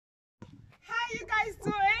are you guys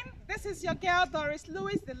doing? This is your girl Doris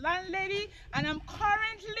Lewis, the landlady, and I'm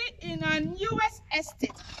currently in our newest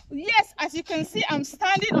estate. Yes, as you can see, I'm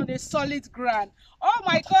standing on a solid ground. Oh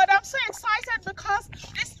my God, I'm so excited because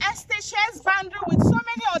this estate shares boundary with so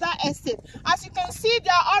many other estates. As you can see, they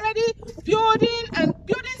are already building and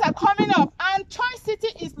buildings are coming up, and Choice City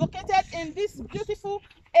is located in this beautiful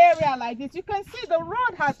area like this. You can see the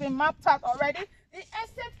road has been mapped out already. The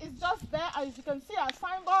estate is just there, as you can see our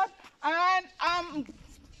signboard, and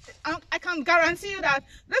I can guarantee you that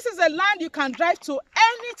this is a land you can drive to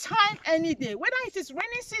anytime, any day. Whether it is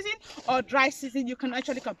rainy season or dry season, you can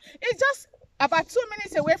actually come. It's just about 2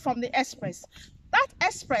 minutes away from the express. That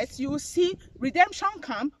express, you will see Redemption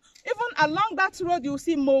Camp. Even along that road, you will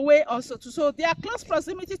see Mowe also too. So they are close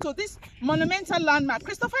proximity to this monumental landmark.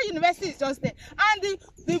 Christopher University is just there. And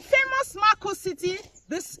the famous Marco City,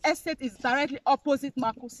 this estate is directly opposite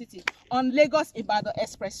Marco City on Lagos-Ibadan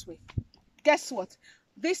Expressway. Guess what?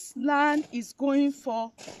 This land is going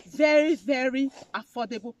for very, very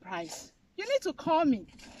affordable price. You need to call me.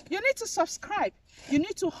 You need to subscribe. You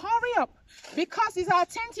need to hurry up because it's our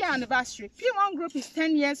 10th year anniversary. P1 Group is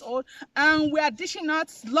 10 years old and we are dishing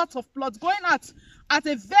out lots of plots, going out at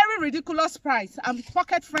a very ridiculous price and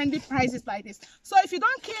pocket-friendly prices like this. So if you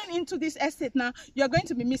don't key into this estate now, you're going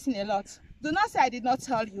to be missing a lot. Do not say I did not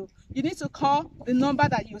tell you. You need to call the number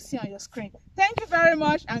that you see on your screen. Thank you very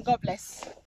much and God bless.